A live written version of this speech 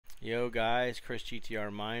Yo guys,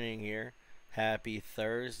 ChrisGTR Mining here. Happy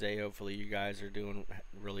Thursday. Hopefully you guys are doing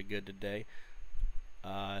really good today.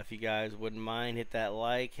 If you guys wouldn't mind, hit that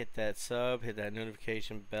like, hit that sub, hit that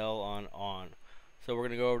notification bell on. So we're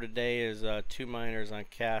going to go over today is two miners on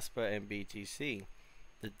Kaspa and BTC,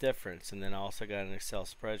 the difference, and then I also got an Excel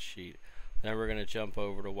spreadsheet. Then we're going to jump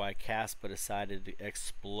over to why Kaspa decided to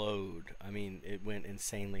explode. I mean, it went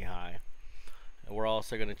insanely high. And we're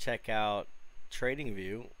also going to check out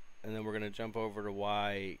TradingView, and then we're going to jump over to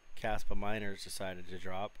why Kaspa miners decided to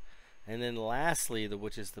drop. And then lastly,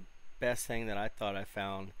 which is the best thing that I thought I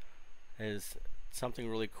found, is something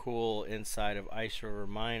really cool inside of iceriver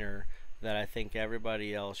miner that I think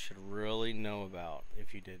everybody else should really know about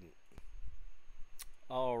if you didn't.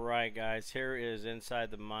 Alright guys, here is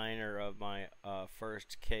inside the miner of my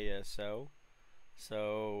first KS0.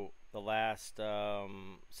 So the last,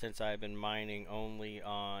 since I've been mining only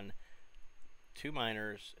on two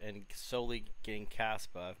miners and solely getting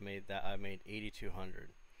Kaspa, I've made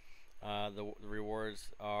 8,200. The rewards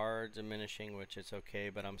are diminishing, which is okay,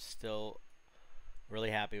 but I'm still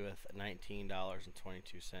really happy with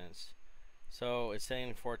 $19.22. So it's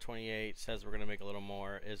saying 428, says we're gonna make a little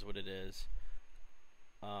more, is what it is.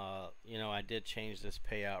 You know, I did change this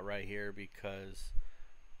payout right here because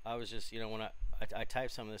I was just, you know, when I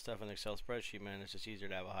type some of this stuff in the Excel spreadsheet, man, it's just easier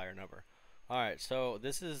to have a higher number. Alright, so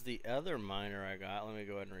this is the other miner I got. Let me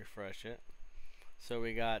go ahead and refresh it. So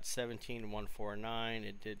we got 17,149.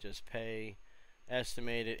 It did just pay.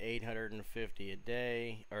 Estimated 850 a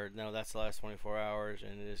day. Or no, that's the last 24 hours,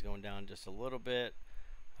 and it is going down just a little bit.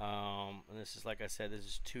 And this is, like I said, this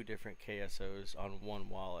is two different KSOs on one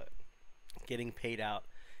wallet getting paid out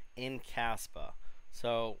in Kaspa.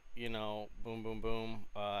 So, you know, boom, boom, boom.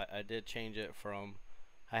 I did change it from,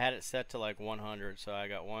 I had it set to like 100, so I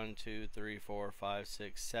got 1, 2, 3, 4, 5,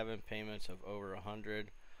 6, 7 payments of over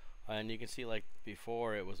 100. And you can see, like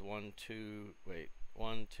before, it was 1, 2,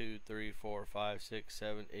 3, 4, 5, 6,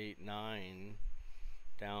 7, 8, 9,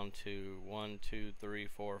 down to 1, 2, 3,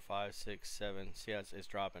 4, 5, 6, 7. See how it's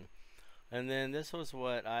dropping. And then this was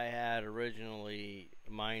what I had originally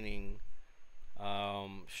mining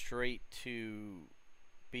straight to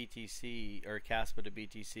BTC, or Kaspa to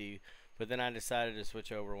BTC, but then I decided to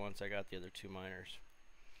switch over once I got the other two miners.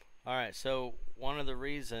 Alright, so one of the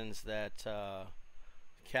reasons that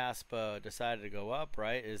Kaspa decided to go up,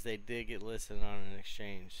 right, is they did get listed on an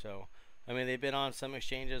exchange. So, I mean, they've been on some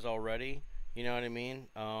exchanges already, you know what I mean?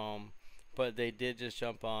 But they did just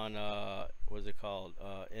jump on, what's it called,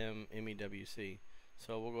 MECX.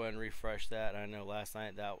 So we'll go ahead and refresh that. I know last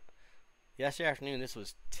night, yesterday afternoon, this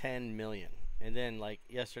was 10 million. And then, like,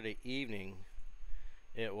 yesterday evening,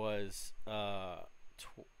 it was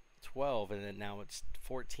 12, and then now it's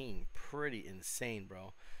 14. Pretty insane,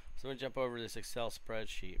 bro. So I'm going to jump over this Excel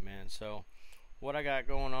spreadsheet, man. So what I got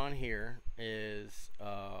going on here is,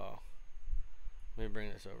 let me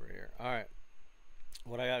bring this over here. Alright.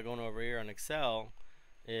 What I got going over here on Excel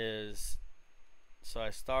is, so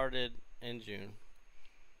I started in June.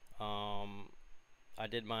 I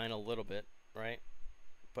did mine a little bit, right?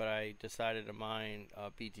 But I decided to mine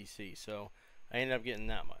BTC. So I ended up getting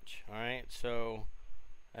that much. Alright. So,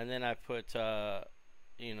 and then I put,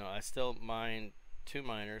 you know, I still mined two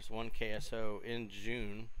miners, one KSO in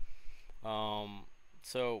June.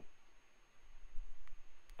 So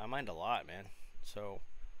I mined a lot, man. So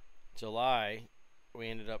July we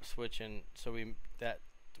ended up switching, so we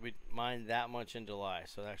mined that much in July.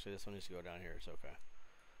 So actually this one needs to go down here, it's okay.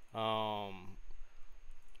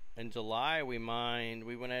 In July we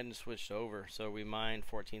went ahead and switched over, so we mined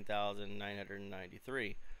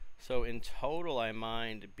 14,993. So in total I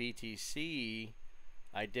mined BTC.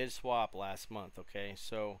 I did swap last month, okay?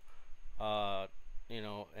 So, you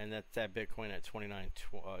know, and that's that Bitcoin at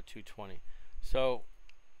 29,220. So,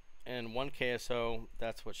 and one KSO,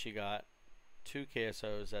 that's what she got. Two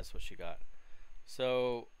KSOs, that's what she got.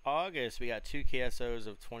 So, August, we got two KSOs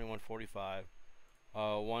of 2145,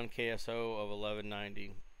 one KSO of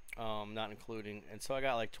 1190, not including, and so I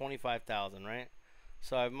got like 25,000, right?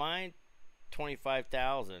 So I've mined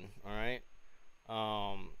 25,000, all right,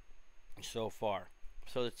 so far.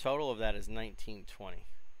 So the total of that is 1920.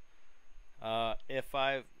 If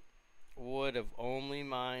I would have only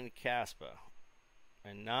mined Kaspa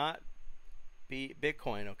and not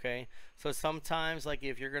Bitcoin, okay? So sometimes, like,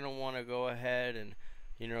 if you're gonna want to go ahead and,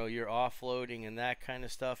 you know, you're offloading and that kind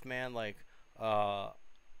of stuff, man, like, or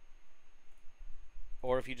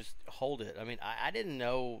if you just hold it. I mean, I didn't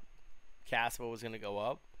know Kaspa was gonna go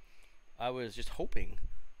up. I was just hoping.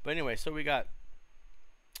 But anyway, so we got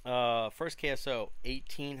first KSO,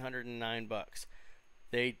 $1,809.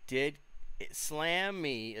 They did it slammed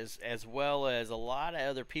me as well as a lot of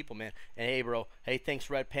other people, man. And hey, bro, hey, thanks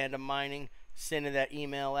Red Panda Mining, sending that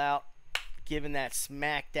email out, giving that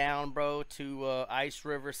smack down, bro, to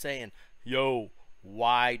iceriver, saying, yo,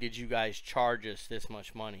 why did you guys charge us this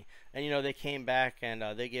much money? And you know, they came back and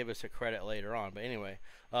they gave us a credit later on. But anyway,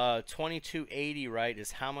 $22.80, right,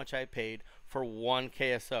 is how much I paid for one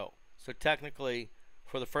KSO. So technically,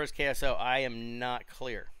 for the first KSO, I am not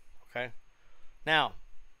clear. Okay. Now,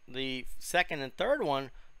 the second and third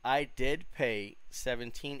one, I did pay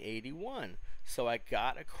 $17.81. So I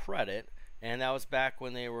got a credit, and that was back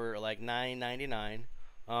when they were like $9.99.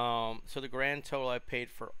 So the grand total I paid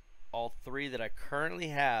for all three that I currently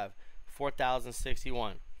have,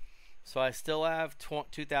 $4,061. So I still have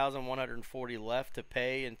 $2,140 left to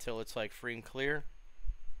pay until it's like free and clear.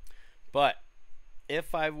 But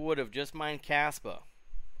if I would have just mined Kaspa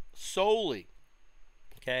solely,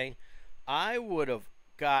 okay, I would have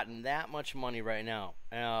gotten that much money right now.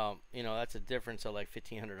 You know, that's a difference of like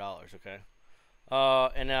 $1,500, okay?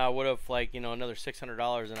 And I would have, like, you know, another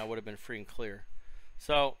 $600 and I would have been free and clear.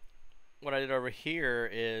 So what I did over here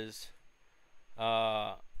is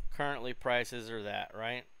currently prices are that,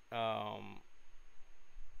 right?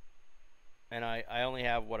 And I only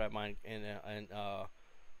have what I mined in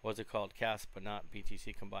what's it called, Kaspa, not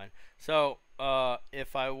BTC combined. So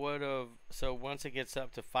if I would have, so once it gets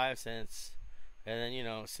up to 5 cents, and then, you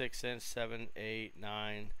know, 6 cents, 7, 8,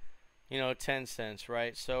 9, you know, 10 cents,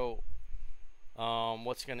 right? So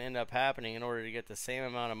what's going to end up happening in order to get the same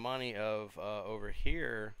amount of money of over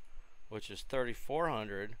here, which is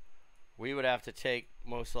 3,400, we would have to take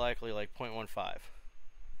most likely like 0.15.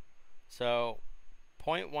 So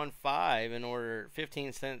 0.15 in order,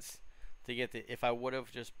 15 cents to get the, if I would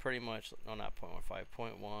have just pretty much, no, not 0.15,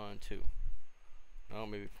 0.12, no,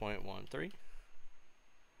 maybe 0.13,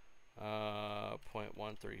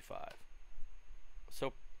 0.135.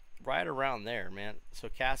 So right around there, man. So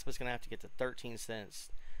Kaspa's gonna have to get to 13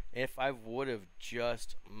 cents if I would have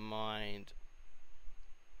just mined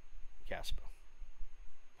Kaspa.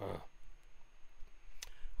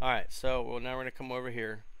 Alright, so well, now we're gonna come over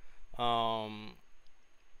here. Now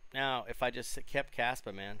if I just kept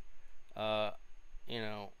Kaspa, man, you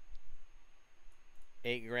know,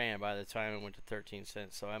 8 grand by the time it went to 13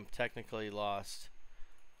 cents. So I'm technically lost,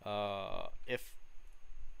 if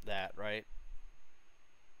that, right,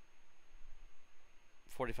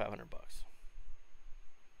 4,500 bucks.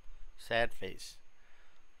 Sad face.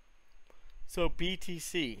 So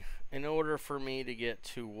BTC, in order for me to get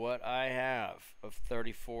to what I have of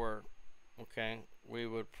 34, okay, we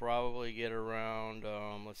would probably get around,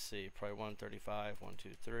 let's see, probably 135, 1, 2,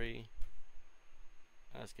 3.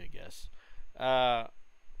 That's a good guess.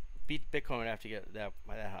 Bitcoin would have to get that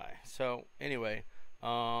high. So anyway, we're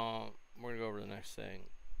gonna go over to the next thing.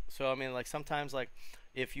 So I mean, like, sometimes, like,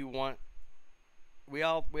 if you want, we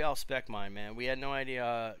all spec mine, man. We had no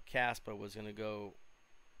idea Kaspa was gonna go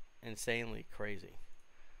insanely crazy.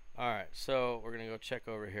 Alright, so we're gonna go check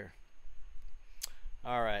over here.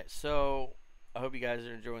 Alright, so I hope you guys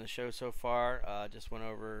are enjoying the show so far. Just went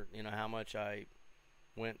over, you know, how much I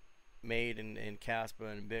made in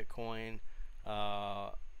Kaspa and Bitcoin,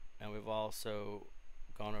 and we've also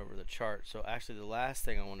gone over the chart. So actually the last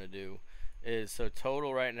thing I want to do is, so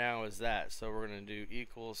total right now is that, so we're going to do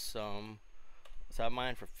equals sum. So I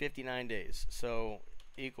mined for 59 days, so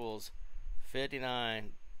equals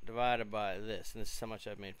 59 divided by this, and this is how much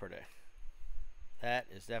I've made per day. That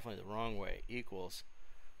is definitely the wrong way. Equals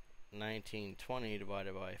 1920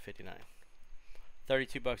 divided by 59.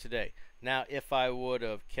 32 bucks a day. Now if I would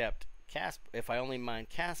have kept Kaspa, if I only mined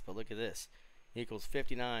Kaspa, look at this, equals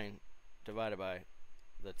 59 divided by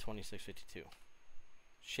the 2652.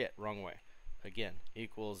 Shit, wrong way. Again,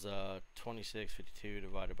 equals 2652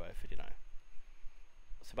 divided by 59.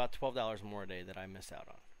 It's about $12 more a day that I missed out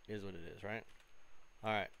on. Is what it is, right?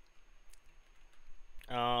 Alright.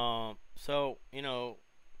 So, you know,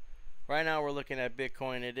 right now we're looking at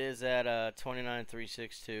Bitcoin. It is at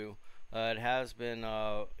 29,362. It has been,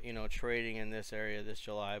 you know, trading in this area this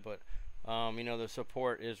July, but you know, the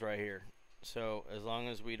support is right here. So as long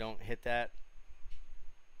as we don't hit that,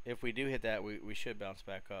 if we do hit that, we should bounce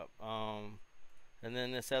back up. And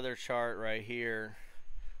then this other chart right here,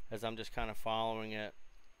 as I'm just kind of following it,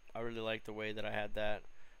 I really like the way that I had that.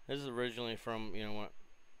 This is originally from, you know,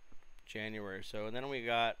 January. So, and then we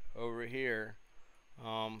got over here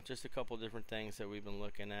just a couple different things that we've been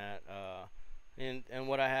looking at. And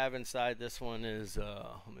what I have inside this one is,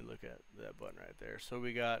 let me look at that button right there. So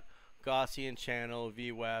we got Gaussian channel,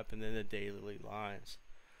 VWAP, and then the daily lines.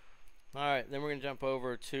 Alright, then we're going to jump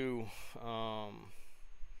over to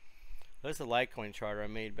That's a Litecoin charter I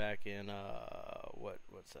made back in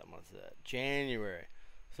what's that month? Is that January?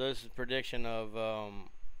 So this is a prediction of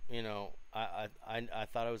you know, I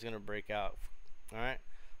thought I was gonna break out. All right.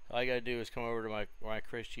 All you gotta do is come over to my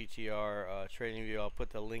ChrisGTR TradingView. I'll put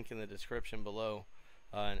the link in the description below,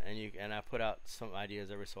 and I put out some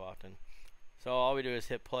ideas every so often. So all we do is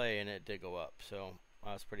hit play, and it did go up. So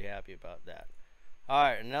I was pretty happy about that. All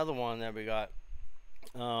right, another one that we got.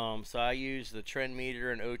 So I use the trend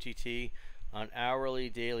meter and OTT on hourly,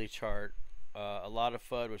 daily chart. A lot of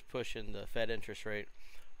FUD was pushing the Fed interest rate.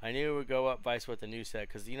 I knew it would go up vice what the news said,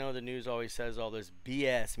 because you know the news always says all this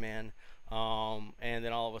BS, man. And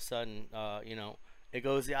then all of a sudden, you know, it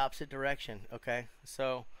goes the opposite direction. Okay,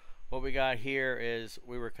 so what we got here is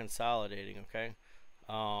we were consolidating. Okay,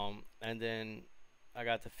 and then I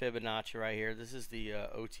got the Fibonacci right here. This is the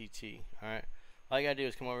OTT. All right, all you gotta do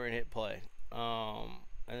is come over and hit play.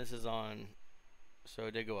 And this is on, so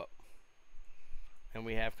it did go up, and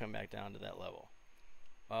we have come back down to that level.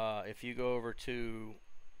 If you go over to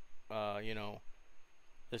you know,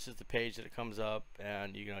 this is the page that it comes up,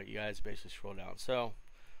 and you know, you guys basically scroll down. So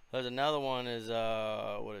there's another one is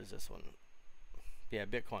what is this one? Yeah,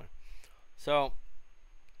 Bitcoin. So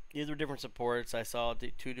these were different supports. I saw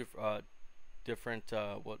two different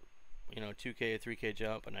what, you know, 2K, a 3K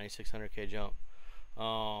jump, a 9600K jump.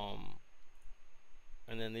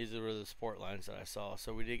 And then these are the support lines that I saw.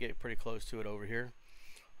 So we did get pretty close to it over here.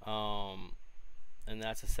 And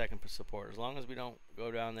that's the second support. As long as we don't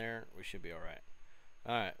go down there, we should be alright.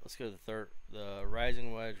 Alright, let's go to the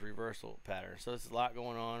rising wedge reversal pattern. So there's a lot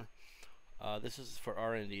going on. This is for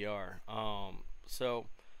RNDR. So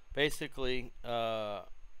basically,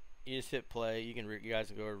 you just hit play. You guys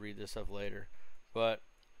can go and read this stuff later. But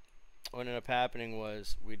what ended up happening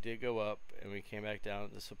was we did go up and we came back down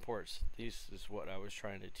to the supports. This is what I was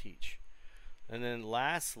trying to teach. And then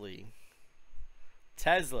lastly,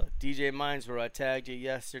 Tesla, DJ Mines, where I tagged you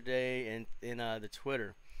yesterday in the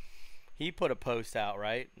Twitter. He put a post out,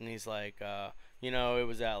 right? And he's like, you know, it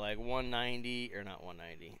was at like 190, or not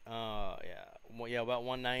 190. Yeah, about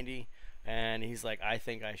 190. And he's like, I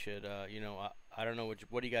think I should, you know, I don't know,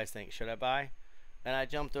 what do you guys think? Should I buy? And I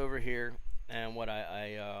jumped over here, and what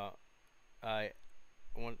I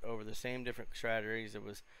went over the same different strategies. It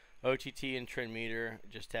was OTT and trend meter,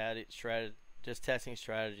 just testing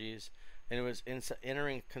strategies. And it was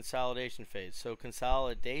entering consolidation phase. So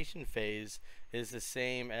consolidation phase is the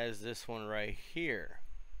same as this one right here.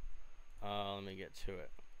 Let me get to it.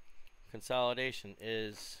 Consolidation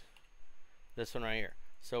is this one right here.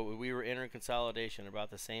 So we were entering consolidation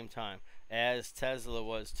about the same time as Tesla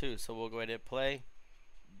was too. So we'll go ahead and hit play.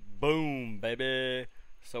 Boom, baby.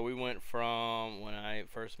 So we went from, when I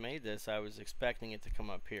first made this, I was expecting it to come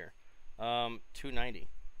up here, 290,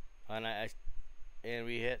 and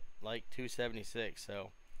we hit like 276.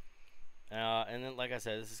 So and then, like I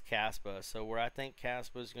said, this is Kaspa. So where I think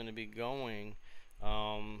Kaspa is going to be going,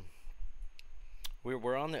 we're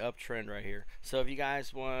on the uptrend right here. So if you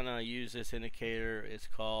guys want to use this indicator, it's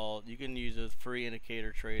called, you can use a free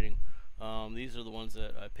indicator trading. These are the ones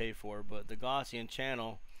that I pay for, but the Gaussian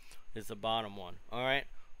channel is the bottom one. All right,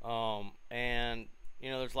 and you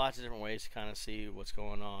know, there's lots of different ways to kind of see what's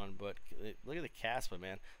going on, but look at the Kaspa,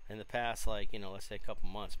 man. In the past, like, you know, let's say a couple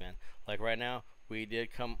months, man. Like right now, we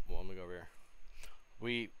did come. Well, let me go over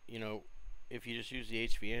here. You know, if you just use the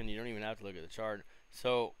HVN, you don't even have to look at the chart.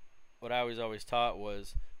 So what I was always taught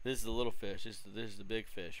was, this is the little fish, this is the big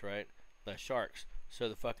fish, right? The sharks. So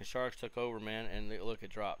the fucking sharks took over, man, and look, it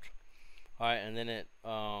dropped. All right, and then it,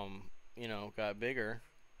 you know, got bigger.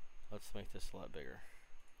 Let's make this a lot bigger.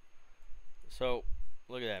 So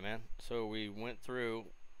look at that, man. So we went through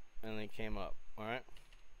and then came up. All right.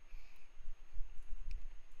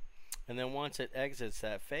 And then once it exits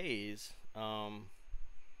that phase,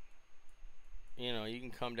 you know, you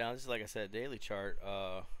can come down. This is, like I said, daily chart.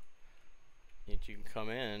 You can come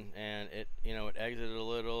in and it, you know, it exited a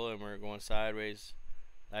little and we're going sideways.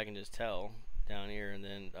 I can just tell down here, and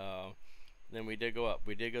then we did go up.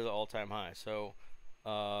 We did go to the all-time high. So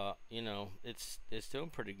you know, it's doing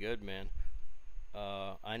pretty good, man.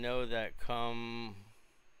 I know that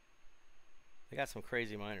they got some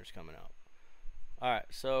crazy miners coming out. Alright,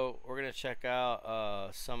 so we're gonna check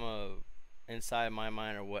out some of inside my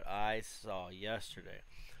miner what I saw yesterday.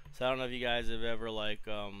 So I don't know if you guys have ever, like,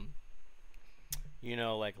 you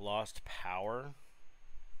know, like, lost power.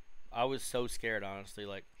 I was so scared, honestly.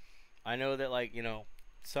 Like, I know that, like, you know,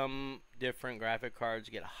 some different graphic cards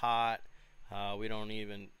get hot.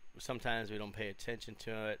 Sometimes we don't pay attention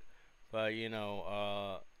to it. But, you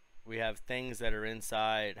know, we have things that are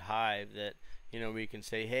inside Hive that, you know, we can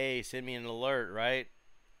say, hey, send me an alert, right?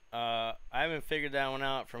 I haven't figured that one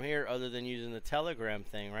out from here other than using the Telegram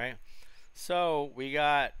thing, right? So we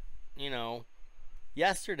got, you know,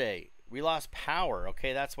 yesterday we lost power.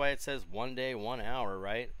 Okay, that's why it says 1 day, 1 hour,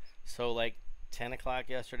 right? So like 10 o'clock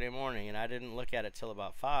yesterday morning, and I didn't look at it till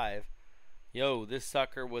about 5. Yo, this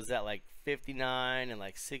sucker was at like 59 and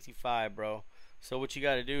like 65, bro. So what you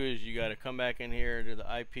got to do is you got to come back in here to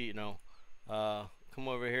the IP, you know, come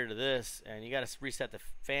over here to this, and you got to reset the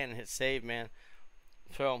fan and hit save, man.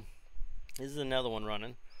 So this is another one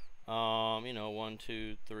running. You know, 1,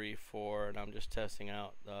 2, 3, 4, and I'm just testing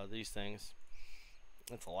out these things.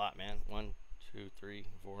 That's a lot, man. 1, 2, 3,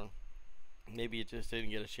 4. Maybe it just didn't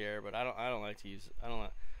get a share, but I don't like to use.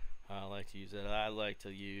 I like to use it. I like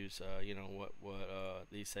to use, you know, what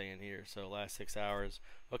these say in here. So last 6 hours.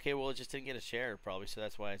 Okay, well it just didn't get a share probably, so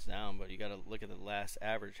that's why it's down. But you got to look at the last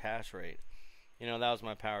average hash rate. You know, that was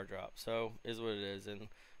my power drop. So is what it is. And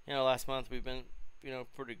you know, last month we've been, you know,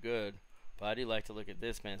 pretty good. But I do like to look at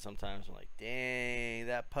this, man. Sometimes I'm like, dang,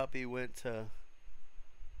 that puppy went to.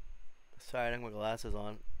 Sorry, I don't have my glasses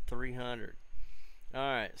on. 300. All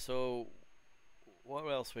right, so. What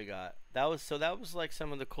else we got? That was like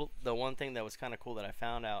some of the one thing that was kind of cool that I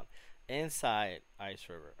found out inside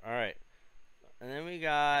iceriver. All right, and then we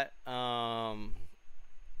got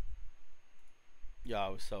yeah, I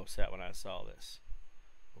was so upset when I saw this.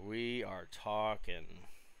 We are talking,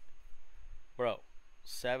 bro,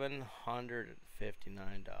 $759.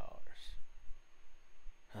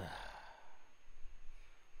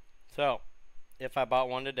 So if I bought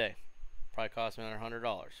one today, probably cost me another $100,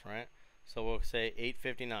 right? So we'll say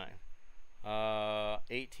 $8.59,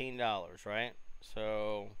 $18, right?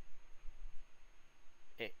 So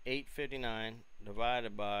 $8.59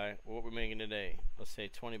 divided by what we're making today. Let's say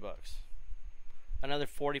 20 bucks. Another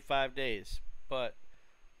 45 days. But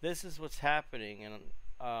this is what's happening, and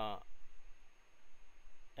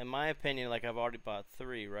in my opinion, like I've already bought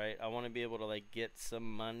 3, right? I want to be able to like get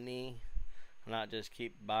some money, not just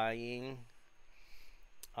keep buying.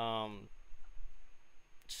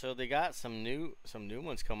 So they got some new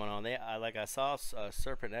ones coming on. I saw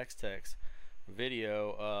Serpent X-Tech's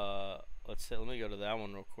video. Let me go to that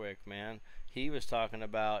one real quick, man. He was talking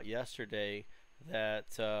about yesterday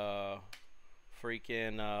that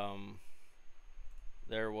freaking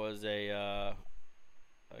there was a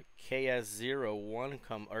KS0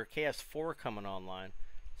 or KS4 coming online.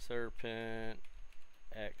 Serpent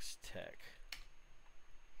X-Tech.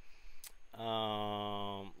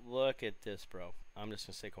 Look at this, bro. I'm just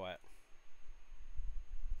gonna stay quiet.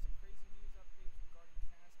 Some crazy news updates regarding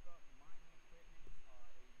Kaspa mining equipment. A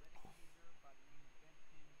Reddit user by the name of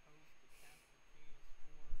BentPin posts the Kaspa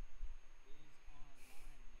KS4 is online.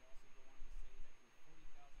 And they also go on to say that the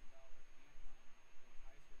 $40,000 ant miner or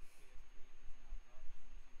iceriver KS3 is now garbage.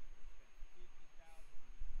 I know some people have spent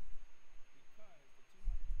 $50,000 on these miners because the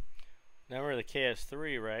 200. Remember the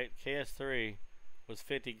KS3, right? KS3 was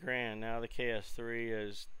 50 grand. Now the KS3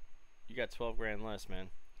 is, you got 12 grand less, man.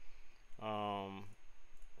 Terahash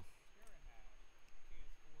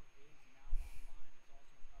KS4 is now online. It's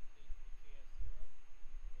also an update to the KS0.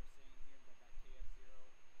 They're saying here that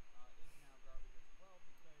KS0 is now garbage as well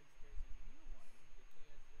because there's a new one, the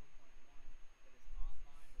KS0.1, that is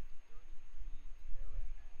online with 33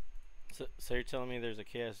 terahash. So you're telling me there's a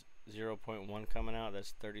KS0.1 coming out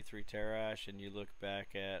that's 33 terahash, and you look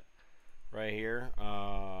back at right here,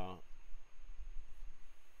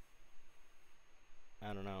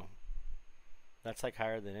 I don't know. That's like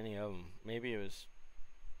higher than any of them. Maybe it was,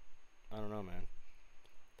 I don't know, man.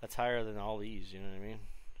 That's higher than all these, you know what I mean?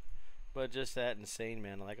 But just that insane,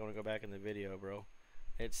 man. Like, I want to go back in the video, bro.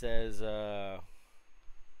 It says, right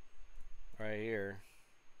here.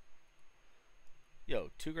 Yo,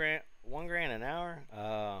 2 grand, 1 grand an hour?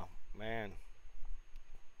 Man.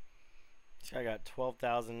 This guy got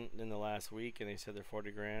 12,000 in the last week, and they said they're 40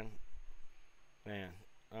 grand. Man.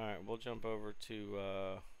 Alright, we'll jump over to,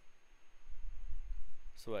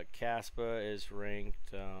 so what, Kaspa is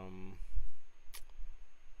ranked,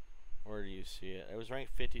 where do you see it? It was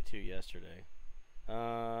ranked 52 yesterday.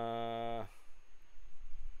 Alright,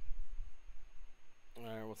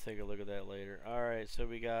 we'll take a look at that later. Alright, so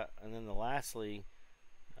we got, and then lastly,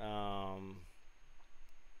 let's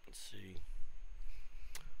see.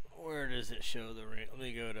 Where does it show the rank? Let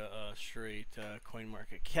me go to straight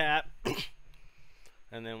CoinMarketCap.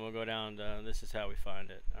 And then we'll go down to, this is how we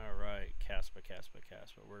find it. Alright, Kaspa.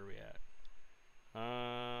 Where are we at?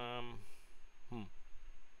 I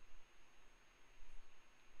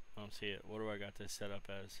don't see it. What do I got this set up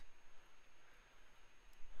as?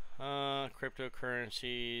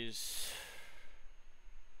 Cryptocurrencies.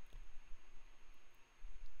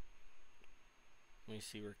 Let me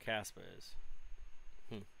see where Kaspa is.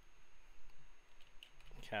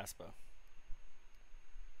 Kaspa.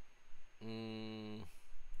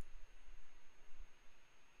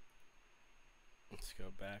 Let's go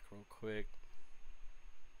back real quick.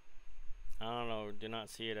 I don't know, do not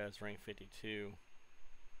see it as rank 52.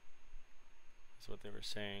 That's what they were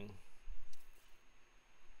saying.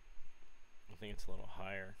 I think it's a little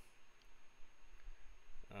higher.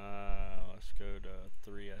 Let's go to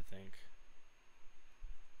 3, I think.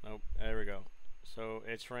 Nope, there we go. So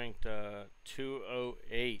it's ranked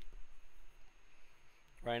 208.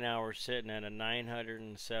 Right now we're sitting at a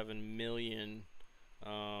 907 million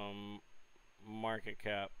market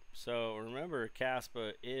cap. So remember,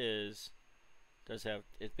 Kaspa does have,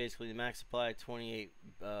 it's basically the max supply 28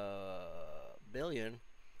 billion.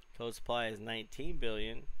 Total supply is 19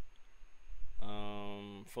 billion.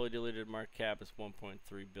 Fully diluted market cap is 1.3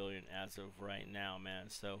 billion as of right now, man.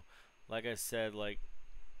 So like I said, like,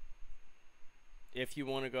 if you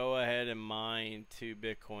want to go ahead and mine to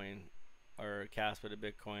Bitcoin or Kaspa to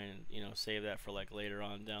Bitcoin, you know, save that for like later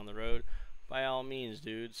on down the road, by all means,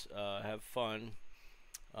 dudes, have fun.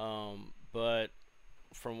 But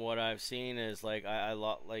from what I've seen is like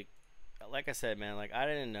like I said, man, like I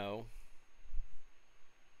didn't know.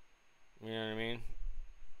 You know what I mean?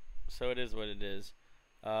 So it is what it is.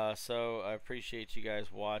 So I appreciate you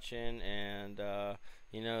guys watching, and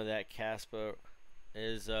you know that Kaspa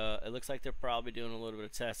is it looks like they're probably doing a little bit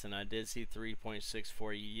of testing. I did see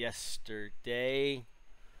 3.64 yesterday.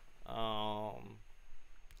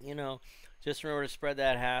 You know, just remember to spread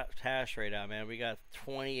that hash rate out, man. We got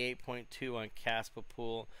 28.2 on Kaspa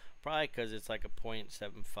pool, probably because it's like a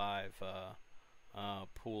 0.75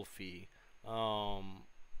 pool fee.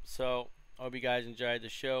 So I hope you guys enjoyed the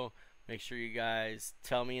show. Make sure you guys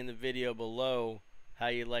tell me in the video below how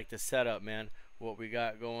you like the setup, man. What we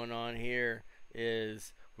got going on here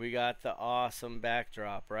is we got the awesome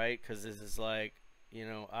backdrop, right? Because this is like, you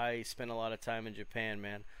know, I spent a lot of time in Japan,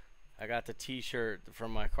 man. I got the t-shirt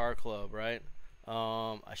from my car club, right?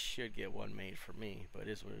 I should get one made for me, but it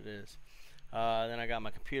is what it is. Then I got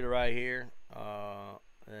my computer right here,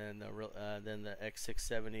 and then the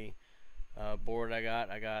X670 board I got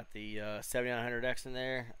the 7900X in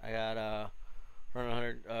there. I got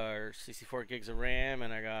 64 gigs of RAM,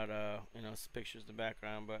 and I got you know, some pictures in the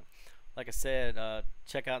background. But like I said,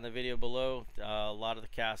 check out in the video below a lot of the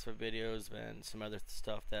Kaspa videos and some other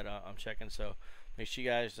stuff that I'm checking. So make sure you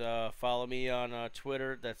guys follow me on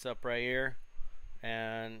Twitter. That's up right here,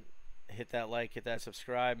 and hit that like, hit that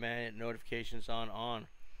subscribe, man. Hit notifications on.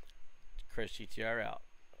 ChrisGTR out.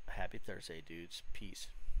 Happy Thursday, dudes. Peace.